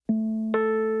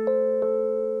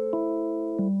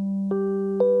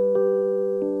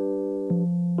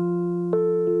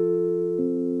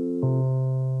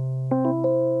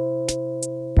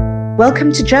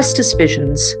Welcome to Justice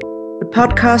Visions, the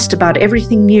podcast about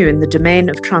everything new in the domain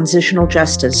of transitional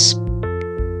justice.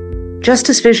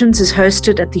 Justice Visions is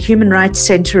hosted at the Human Rights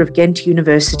Centre of Ghent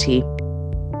University.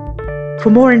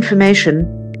 For more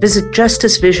information, visit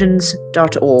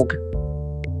justicevisions.org.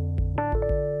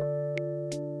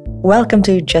 Welcome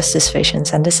to Justice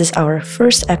Visions, and this is our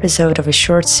first episode of a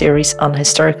short series on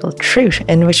historical truth,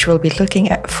 in which we'll be looking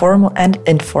at formal and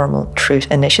informal truth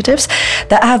initiatives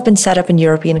that have been set up in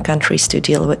European countries to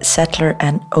deal with settler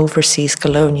and overseas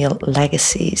colonial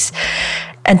legacies.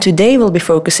 And today we'll be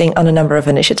focusing on a number of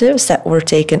initiatives that were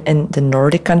taken in the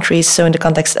Nordic countries, so in the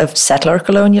context of settler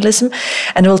colonialism.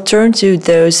 And we'll turn to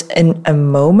those in a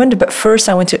moment. But first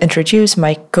I want to introduce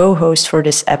my co-host for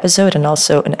this episode and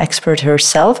also an expert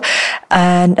herself.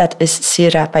 And that is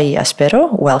Cira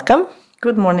Pallí-Asperó. Welcome.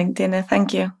 Good morning, Tine.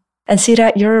 Thank you. And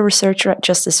Cira, you're a researcher at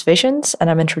Justice Visions, and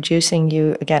I'm introducing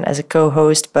you again as a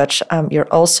co-host, but you're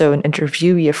also an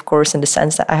interviewee, of course, in the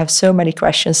sense that I have so many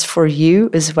questions for you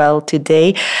as well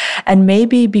today. And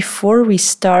maybe before we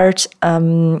start,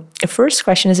 the first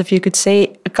question is if you could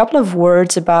say a couple of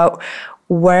words about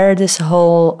where this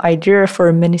whole idea for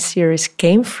a miniseries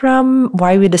came from,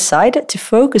 why we decided to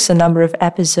focus a number of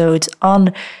episodes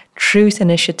on truth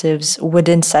initiatives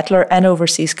within settler and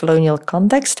overseas colonial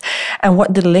context, and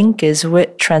what the link is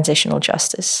with transitional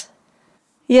justice.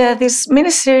 Yeah, this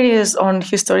mini-series on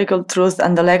historical truth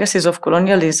and the legacies of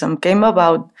colonialism came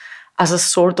about as a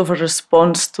sort of a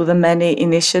response to the many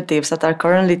initiatives that are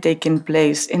currently taking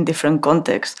place in different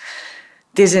contexts.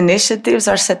 These initiatives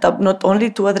are set up not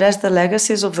only to address the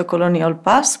legacies of the colonial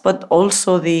past, but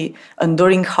also the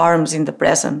enduring harms in the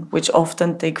present, which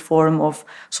often take form of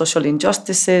social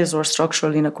injustices or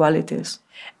structural inequalities.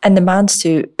 And demands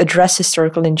to address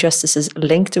historical injustices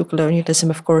linked to colonialism,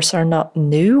 of course, are not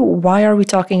new. Why are we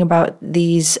talking about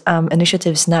these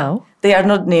initiatives now? They are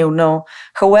not new, no.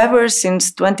 However,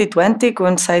 since 2020,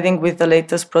 coinciding with the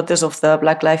latest protests of the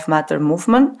Black Lives Matter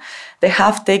movement, they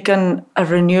have taken a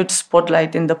renewed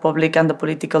spotlight in the public and the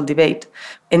political debate.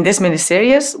 In this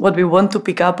miniseries, what we want to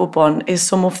pick up upon is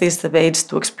some of these debates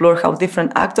to explore how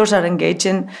different actors are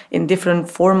engaging in different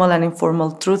formal and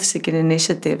informal truth-seeking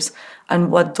initiatives, and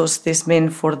what does this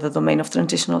mean for the domain of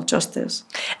transitional justice.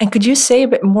 And could you say a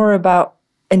bit more about,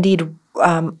 indeed,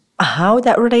 how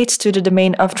that relates to the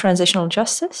domain of transitional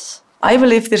justice? I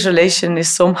believe this relation is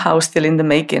somehow still in the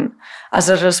making. As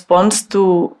a response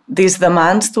to these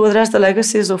demands to address the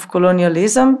legacies of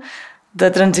colonialism,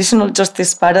 the transitional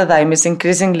justice paradigm is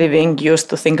increasingly being used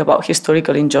to think about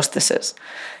historical injustices.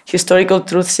 Historical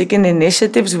truth-seeking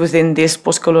initiatives within this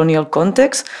post-colonial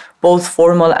context, both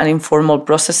formal and informal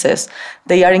processes,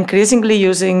 they are increasingly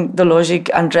using the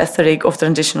logic and rhetoric of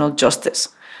transitional justice.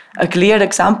 A clear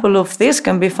example of this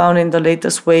can be found in the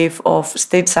latest wave of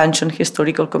state-sanctioned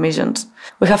historical commissions.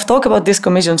 We have talked about these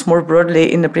commissions more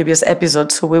broadly in the previous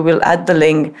episode, so we will add the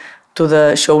link to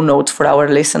the show notes for our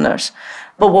listeners.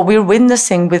 But what we're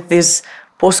witnessing with these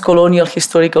post-colonial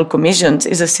historical commissions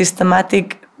is a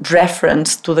systematic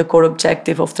reference to the core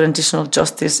objective of transitional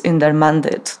justice in their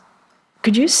mandate.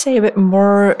 Could you say a bit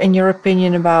more, in your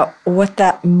opinion, about what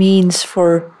that means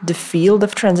for the field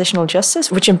of transitional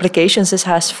justice? Which implications this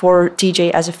has for TJ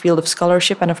as a field of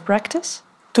scholarship and of practice?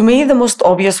 To me, the most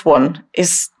obvious one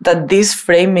is that this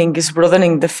framing is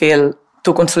broadening the field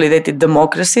to consolidated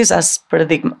democracies as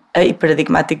a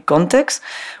paradigmatic context,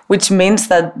 which means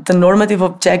that the normative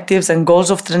objectives and goals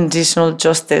of transitional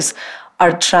justice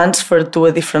are transferred to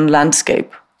a different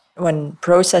landscape. When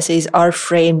processes are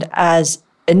framed as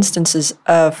instances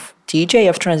of TJ,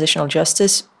 of transitional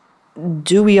justice,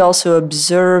 do we also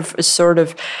observe a sort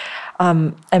of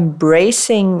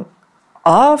embracing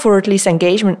of, or at least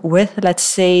engagement with, let's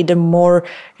say, the more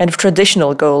kind of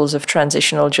traditional goals of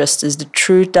transitional justice? The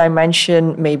truth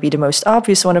dimension may be the most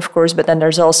obvious one, of course, but then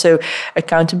there's also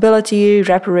accountability,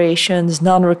 reparations,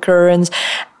 non-recurrence.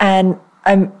 And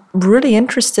I'm really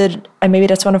interested, and maybe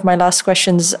that's one of my last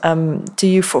questions to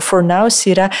you for now,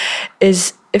 Cira,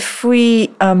 is if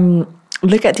we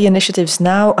look at the initiatives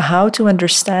now, how to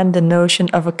understand the notion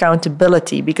of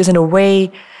accountability, because in a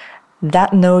way,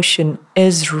 that notion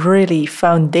is really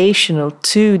foundational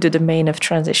to the domain of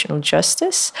transitional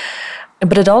justice,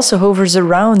 but it also hovers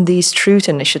around these truth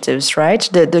initiatives, right?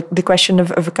 The question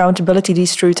of accountability,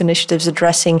 these truth initiatives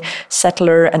addressing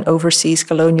settler and overseas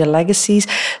colonial legacies.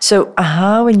 So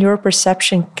how, in your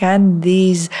perception, can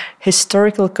these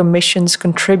historical commissions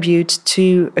contribute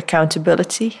to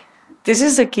accountability? This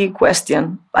is a key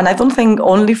question, and I don't think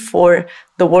only for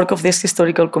the work of these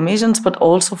historical commissions, but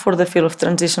also for the field of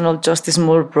transitional justice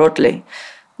more broadly.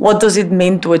 what does it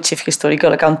mean to achieve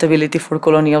historical accountability for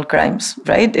colonial crimes,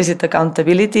 right? Is it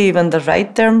accountability even the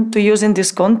right term to use in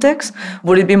this context?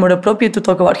 Would it be more appropriate to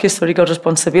talk about historical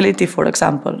responsibility, for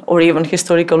example, or even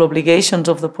historical obligations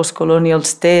of the post-colonial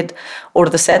state or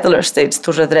the settler states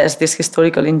to redress these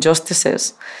historical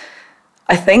injustices?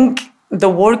 I think the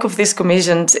work of these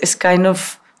commissions is kind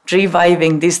of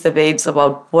reviving these debates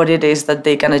about what it is that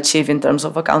they can achieve in terms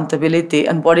of accountability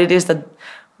and what it is that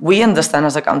we understand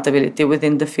as accountability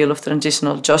within the field of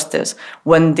transitional justice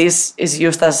when this is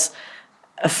used as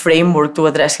a framework to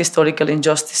address historical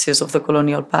injustices of the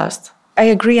colonial past. I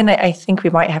agree, and I think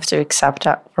we might have to accept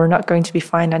that we're not going to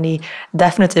find any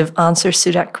definitive answers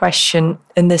to that question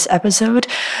in this episode.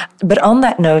 But on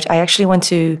that note, I actually want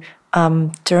to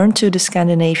turn to the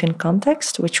Scandinavian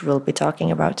context, which we'll be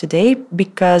talking about today,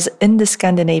 because in the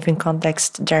Scandinavian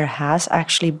context, there has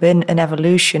actually been an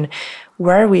evolution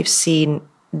where we've seen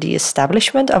the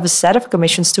establishment of a set of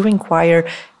commissions to inquire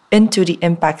into the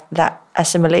impact that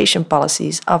assimilation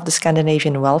policies of the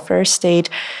Scandinavian welfare state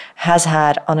has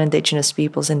had on indigenous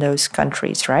peoples in those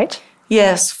countries, right?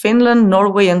 Yes, Finland,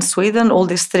 Norway, and Sweden, all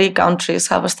these three countries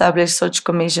have established such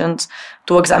commissions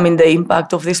to examine the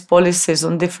impact of these policies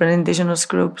on different indigenous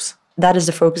groups. That is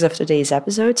the focus of today's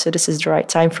episode, so this is the right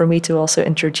time for me to also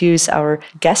introduce our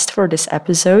guest for this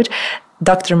episode,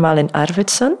 Dr. Malin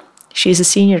Arvidsson. She is a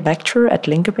senior lecturer at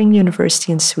Linköping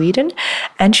University in Sweden,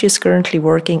 and she is currently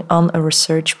working on a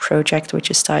research project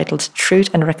which is titled Truth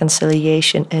and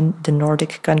Reconciliation in the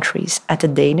Nordic Countries at the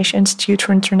Danish Institute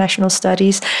for International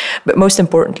Studies. But most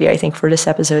importantly, I think, for this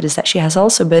episode is that she has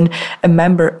also been a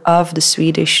member of the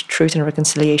Swedish Truth and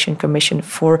Reconciliation Commission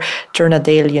for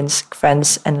Tornedalians,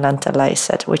 Kvens and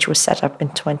Lantalaiset, which was set up in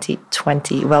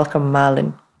 2020. Welcome,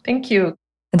 Malin. Thank you.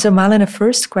 And so, Malin, the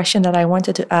first question that I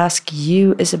wanted to ask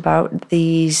you is about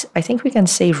these, I think we can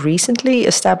say recently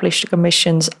established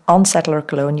commissions on settler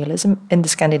colonialism in the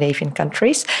Scandinavian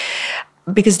countries,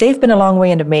 because they've been a long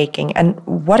way in the making. And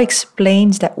what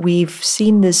explains that we've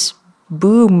seen this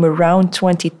boom around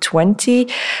 2020?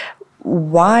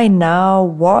 Why now?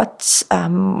 What,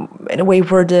 in a way,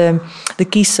 were the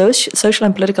key social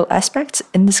and political aspects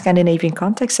in the Scandinavian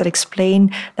context that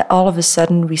explain that all of a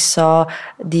sudden we saw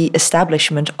the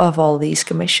establishment of all these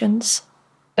commissions?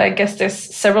 I guess there's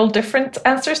several different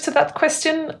answers to that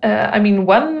question.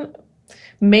 One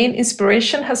main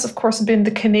inspiration has, of course, been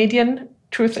the Canadian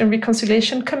Truth and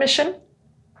Reconciliation Commission.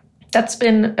 That's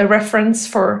been a reference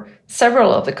for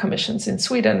several of the commissions in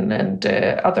Sweden and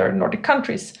other Nordic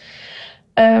countries.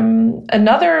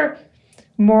 Another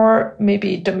more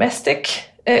maybe domestic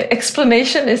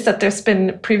explanation is that there's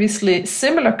been previously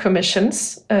similar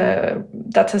commissions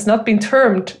that has not been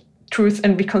termed Truth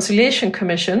and Reconciliation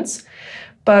Commissions,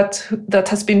 but that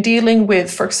has been dealing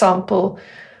with, for example,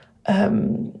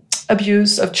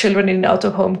 abuse of children in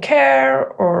out-of-home care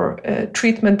or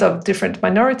treatment of different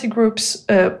minority groups,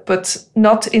 but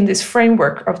not in this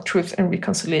framework of Truth and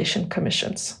Reconciliation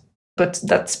Commissions. But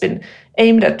that's been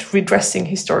aimed at redressing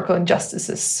historical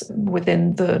injustices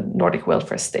within the Nordic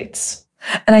welfare states.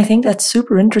 And I think that's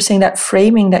super interesting, that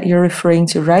framing that you're referring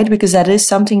to, right? Because that is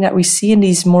something that we see in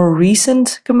these more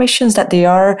recent commissions, that they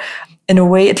are, in a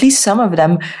way, at least some of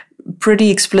them,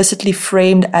 pretty explicitly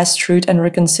framed as Truth and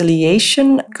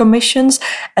Reconciliation Commissions.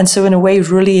 And so in a way,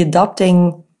 really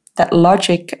adopting that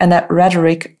logic and that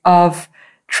rhetoric of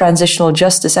transitional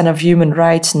justice and of human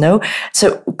rights, no?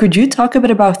 So could you talk a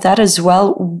bit about that as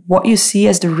well? What you see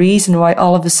as the reason why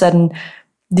all of a sudden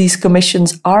these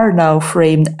commissions are now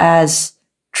framed as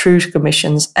truth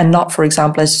commissions and not, for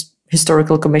example, as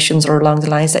historical commissions or along the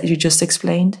lines that you just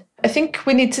explained? I think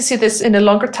we need to see this in a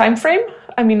longer time frame.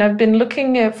 I've been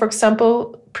looking, for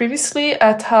example, previously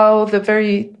at how the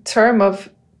very term of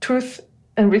Truth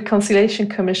and Reconciliation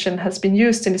Commission has been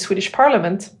used in the Swedish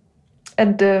Parliament.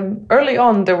 And early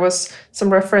on, there was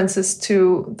some references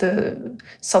to the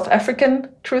South African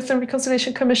Truth and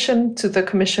Reconciliation Commission, to the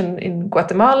commission in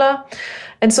Guatemala.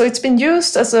 And so it's been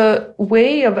used as a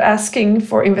way of asking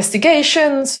for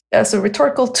investigations, as a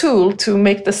rhetorical tool to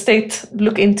make the state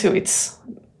look into its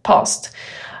past.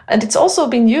 And it's also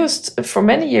been used for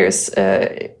many years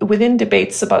within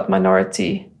debates about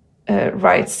minority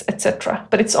rights, etc.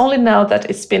 But it's only now that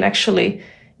it's been actually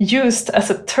used as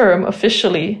a term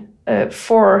officially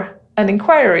for an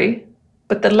inquiry,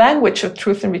 but the language of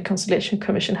Truth and Reconciliation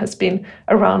Commission has been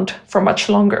around for much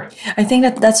longer. I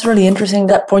think that's really interesting,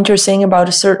 that point you're saying about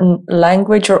a certain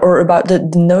language or about the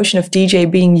notion of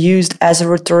TJ being used as a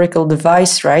rhetorical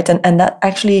device, right? And that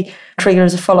actually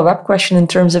triggers a follow-up question in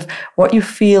terms of what you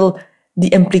feel the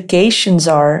implications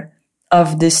are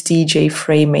of this TJ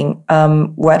framing,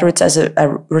 whether it's as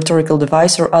a rhetorical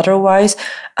device or otherwise,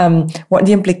 what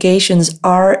the implications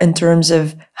are in terms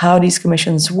of how these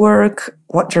commissions work,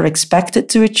 what they're expected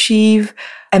to achieve,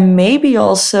 and maybe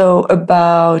also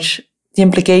about the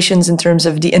implications in terms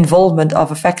of the involvement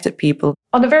of affected people.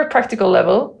 On a very practical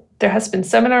level, there has been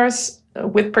seminars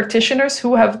with practitioners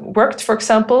who have worked, for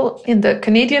example, in the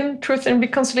Canadian Truth and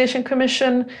Reconciliation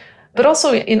Commission, but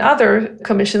also in other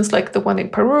commissions like the one in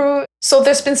Peru. So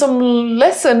there's been some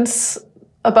lessons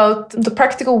about the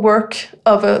practical work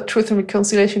of a Truth and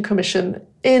Reconciliation Commission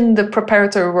in the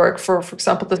preparatory work for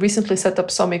example, the recently set up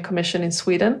SOMI Commission in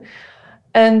Sweden.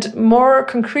 And more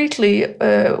concretely,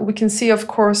 we can see, of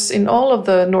course, in all of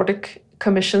the Nordic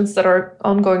commissions that are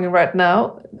ongoing right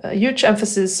now, a huge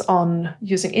emphasis on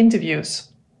using interviews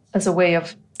as a way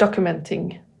of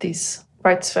documenting these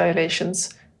rights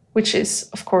violations, which is,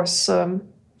 of course,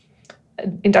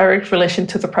 in direct relation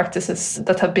to the practices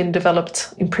that have been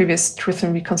developed in previous Truth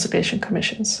and Reconciliation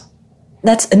Commissions.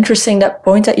 That's interesting, that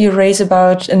point that you raise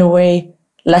about, in a way,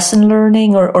 lesson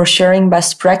learning or sharing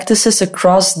best practices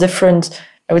across different,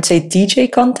 I would say,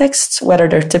 TJ contexts, whether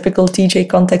they're typical TJ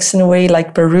contexts in a way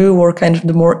like Peru or kind of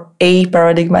the more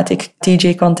a-paradigmatic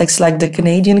TJ context like the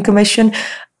Canadian Commission.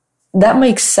 That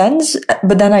makes sense.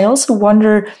 But then I also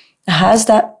wonder, has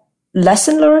that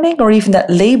lesson learning or even that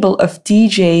label of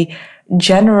TJ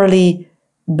generally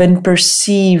been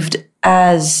perceived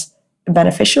as a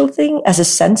beneficial thing, as a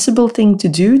sensible thing to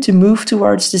do, to move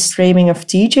towards this framing of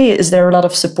TJ? Is there a lot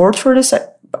of support for this?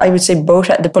 I would say both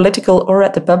at the political or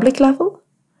at the public level?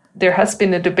 There has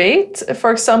been a debate,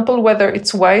 for example, whether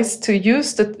it's wise to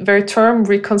use the very term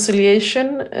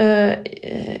reconciliation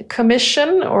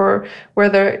commission or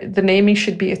whether the naming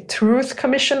should be a truth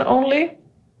commission only,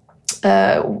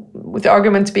 with the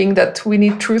argument being that we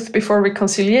need truth before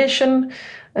reconciliation.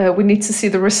 We need to see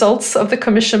the results of the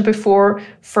commission before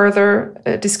further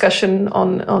discussion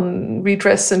on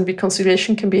redress and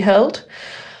reconciliation can be held.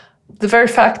 The very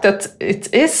fact that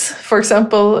it is, for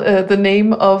example, the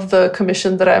name of the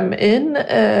commission that I'm in,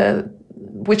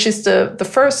 which is the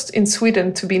first in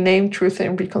Sweden to be named Truth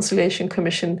and Reconciliation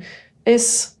Commission,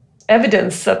 is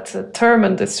evidence that the term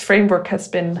and this framework has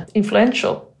been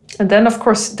influential. And then, of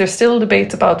course, there's still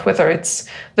debate about whether it's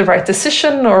the right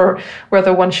decision or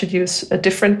whether one should use a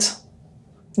different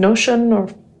notion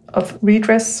of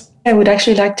redress. I would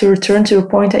actually like to return to a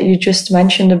point that you just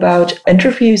mentioned about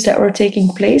interviews that were taking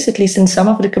place, at least in some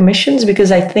of the commissions,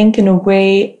 because I think in a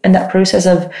way, in that process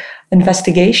of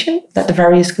investigation that the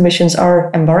various commissions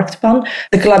are embarked upon,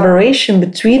 the collaboration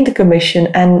between the commission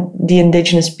and the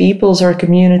indigenous peoples or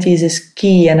communities is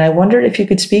key. And I wondered if you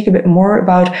could speak a bit more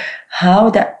about how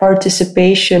that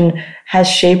participation has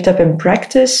shaped up in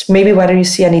practice, maybe whether you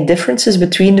see any differences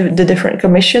between the different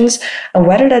commissions and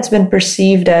whether that's been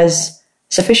perceived as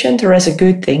sufficient or as a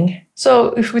good thing. So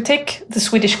if we take the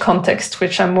Swedish context,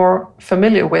 which I'm more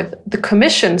familiar with, the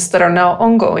commissions that are now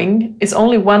ongoing is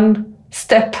only one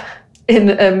step in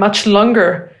a much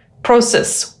longer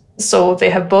process. So they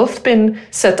have both been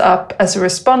set up as a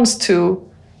response to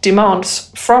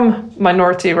demands from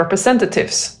minority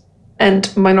representatives,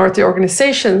 and minority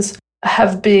organizations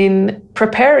have been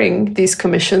preparing these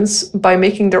commissions by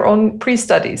making their own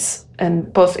pre-studies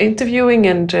and both interviewing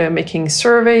and making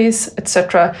surveys,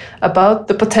 etc., about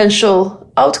the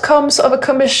potential outcomes of a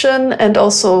commission and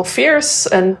also fears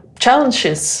and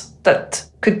challenges that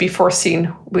could be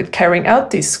foreseen with carrying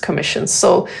out these commissions.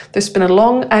 So there's been a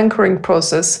long anchoring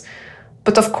process.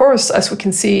 But of course, as we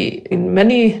can see in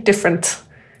many different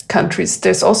countries,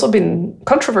 there's also been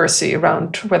controversy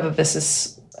around whether this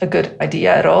is a good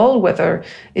idea at all, whether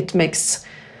it makes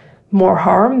more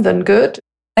harm than good.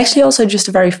 Actually, also just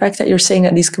the very fact that you're saying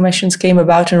that these commissions came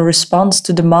about in response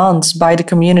to demands by the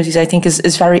communities, I think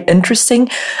is very interesting.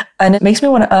 And it makes me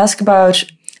want to ask about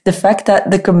the fact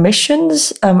that the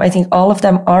commissions, I think all of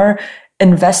them are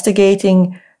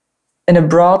investigating, in a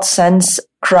broad sense,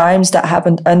 crimes that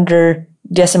happened under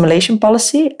the assimilation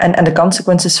policy and the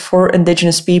consequences for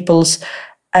indigenous peoples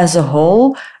as a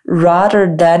whole,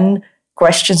 rather than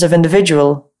questions of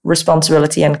individual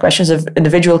responsibility and questions of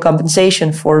individual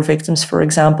compensation for victims, for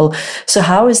example. So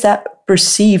how is that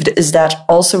perceived? Is that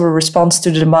also a response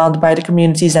to the demand by the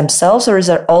communities themselves, or is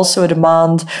there also a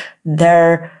demand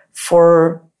there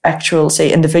for actual,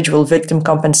 say, individual victim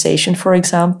compensation, for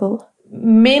example?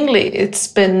 Mainly, it's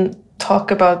been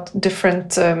talk about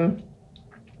different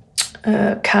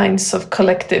kinds of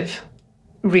collective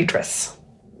redress.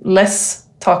 Less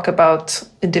talk about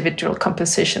individual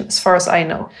compensation, as far as I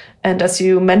know. And as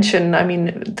you mentioned, I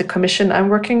mean, the commission I'm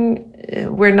working,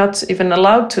 we're not even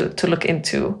allowed to look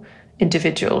into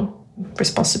individual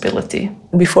responsibility.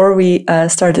 Before we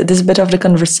started this bit of the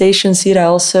conversation, Cira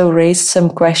also raised some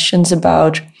questions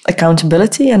about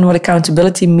accountability and what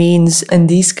accountability means in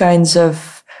these kinds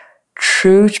of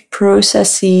truth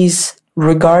processes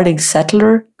regarding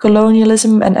settler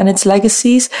colonialism and its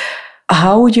legacies.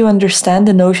 How would you understand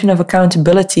the notion of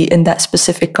accountability in that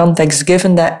specific context,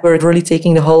 given that we're really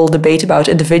taking the whole debate about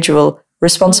individual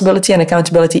responsibility and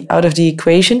accountability out of the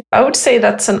equation? I would say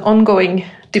that's an ongoing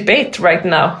debate right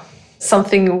now,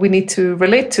 something we need to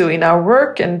relate to in our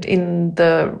work and in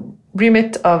the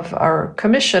remit of our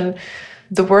commission.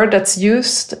 The word that's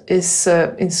used is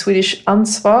in Swedish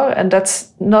ansvar, and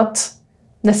that's not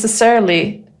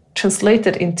necessarily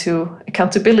translated into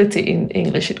accountability in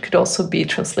English. It could also be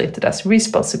translated as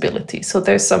responsibility. So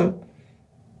there's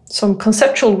some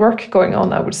conceptual work going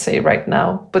on, I would say, right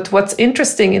now. But what's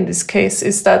interesting in this case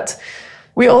is that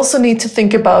we also need to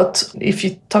think about, if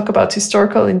you talk about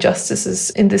historical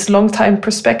injustices in this long time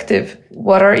perspective,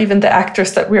 what are even the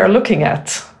actors that we are looking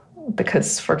at?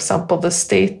 Because, for example, the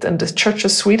state and the Church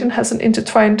of Sweden has an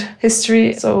intertwined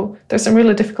history. So there's some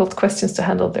really difficult questions to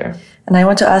handle there. And I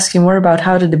want to ask you more about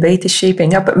how the debate is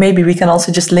shaping up, but maybe we can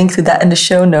also just link to that in the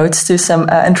show notes to some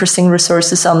interesting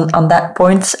resources on that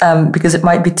point, because it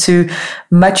might be too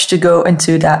much to go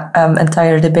into that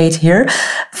entire debate here.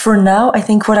 For now, I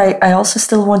think what I also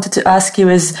still wanted to ask you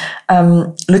is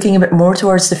looking a bit more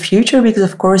towards the future, because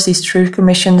of course these truth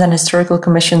commissions and historical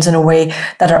commissions in a way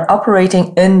that are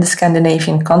operating in the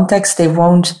Scandinavian context, they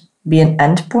won't be an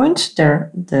endpoint.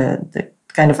 They're the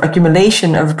kind of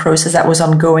accumulation of a process that was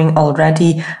ongoing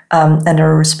already and a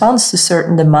response to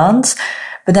certain demands.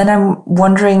 But then I'm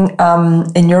wondering,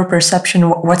 in your perception,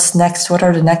 what's next? What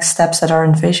are the next steps that are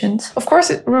envisioned? Of course,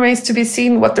 it remains to be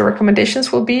seen what the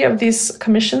recommendations will be of these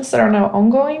commissions that are now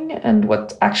ongoing and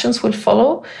what actions will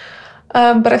follow.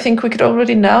 But I think we could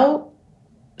already now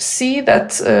see that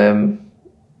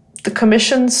the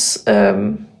commissions,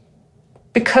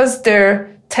 because they're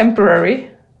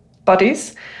temporary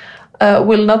bodies,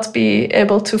 will not be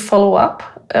able to follow up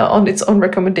on its own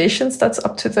recommendations. That's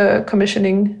up to the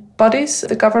commissioning bodies,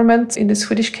 the government in the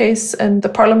Swedish case and the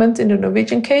parliament in the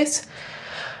Norwegian case.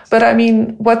 But I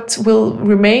mean, what will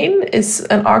remain is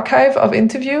an archive of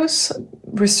interviews,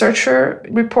 researcher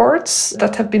reports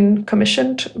that have been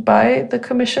commissioned by the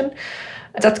commission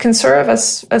that can serve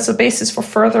as a basis for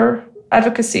further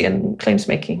advocacy and claims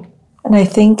making. And I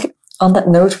think on that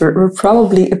note, we're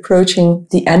probably approaching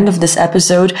the end of this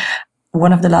episode.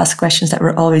 One of the last questions that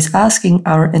we're always asking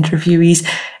our interviewees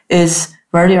is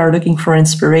where they are looking for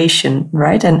inspiration,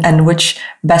 right? And which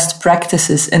best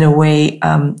practices, in a way,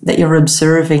 that you're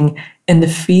observing in the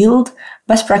field,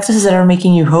 best practices that are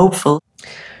making you hopeful.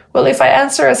 Well, if I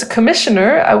answer as a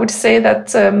commissioner, I would say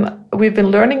that we've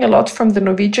been learning a lot from the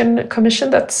Norwegian Commission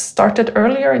that started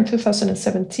earlier in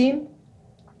 2017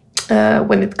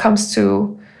 when it comes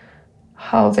to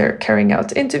how they're carrying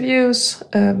out interviews,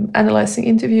 analyzing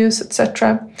interviews,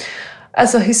 etc.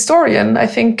 As a historian, I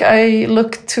think I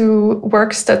look to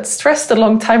works that stress the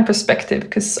long time perspective,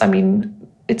 because, I mean,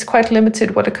 it's quite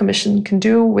limited what a commission can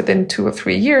do within 2 or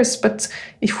 3 years. But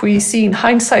if we see in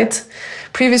hindsight,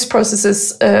 previous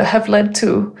processes have led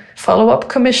to follow-up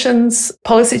commissions,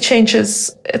 policy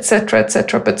changes,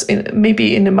 etc., but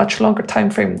maybe in a much longer time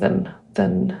frame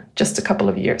than just a couple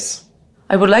of years.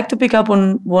 I would like to pick up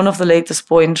on one of the latest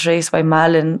points raised by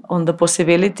Malin on the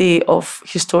possibility of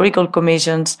historical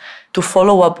commissions to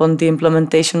follow up on the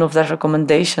implementation of their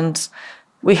recommendations.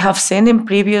 We have seen in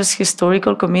previous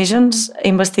historical commissions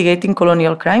investigating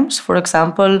colonial crimes, for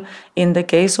example, in the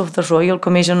case of the Royal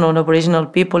Commission on Aboriginal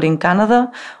People in Canada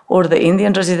or the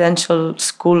Indian Residential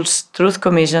Schools Truth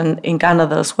Commission in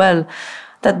Canada as well,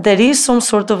 that there is some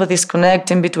sort of a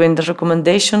disconnect in between the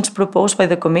recommendations proposed by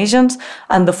the commissions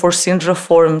and the foreseen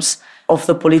reforms of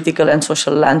the political and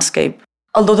social landscape.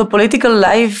 Although the political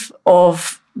life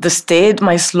of the state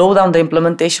might slow down the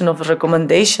implementation of the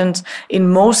recommendations, in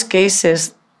most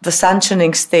cases, the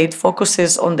sanctioning state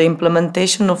focuses on the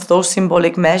implementation of those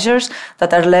symbolic measures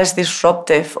that are less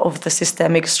disruptive of the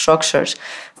systemic structures,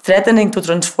 threatening to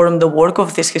transform the work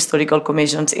of these historical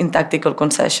commissions in tactical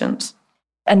concessions.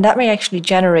 And that may actually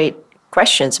generate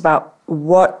questions about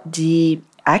what the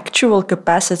actual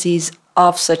capacities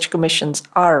of such commissions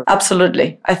are.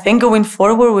 Absolutely. I think going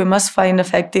forward, we must find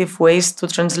effective ways to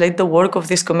translate the work of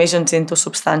these commissions into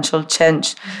substantial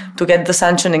change, to get the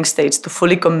sanctioning states to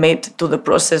fully commit to the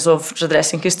process of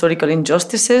redressing historical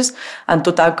injustices and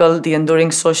to tackle the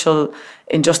enduring social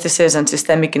injustices and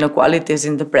systemic inequalities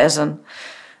in the present.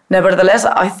 Nevertheless,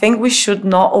 I think we should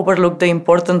not overlook the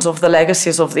importance of the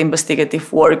legacies of the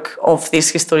investigative work of these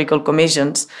historical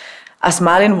commissions. As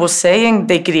Malin was saying,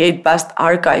 they create vast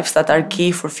archives that are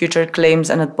key for future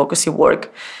claims and advocacy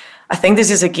work. I think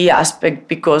this is a key aspect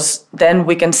because then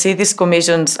we can see these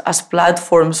commissions as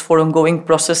platforms for ongoing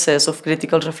processes of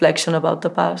critical reflection about the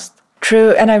past.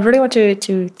 True, and I really want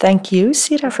to thank you,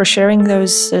 Cira, for sharing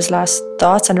those last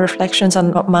thoughts and reflections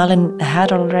on what Malin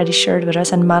had already shared with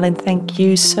us. And Malin, thank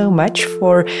you so much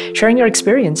for sharing your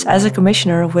experience as a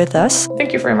commissioner with us.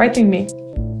 Thank you for inviting me.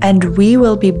 And we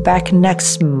will be back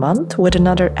next month with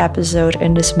another episode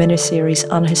in this mini-series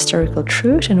on historical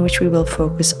truth, in which we will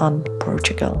focus on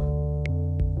Portugal.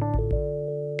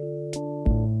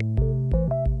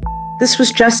 This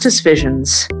was Justice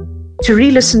Visions. To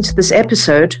re-listen to this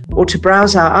episode or to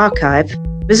browse our archive,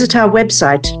 visit our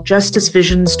website,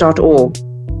 justicevisions.org,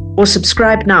 or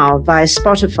subscribe now via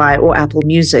Spotify or Apple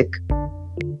Music.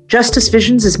 Justice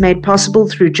Visions is made possible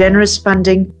through generous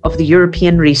funding of the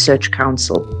European Research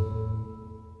Council.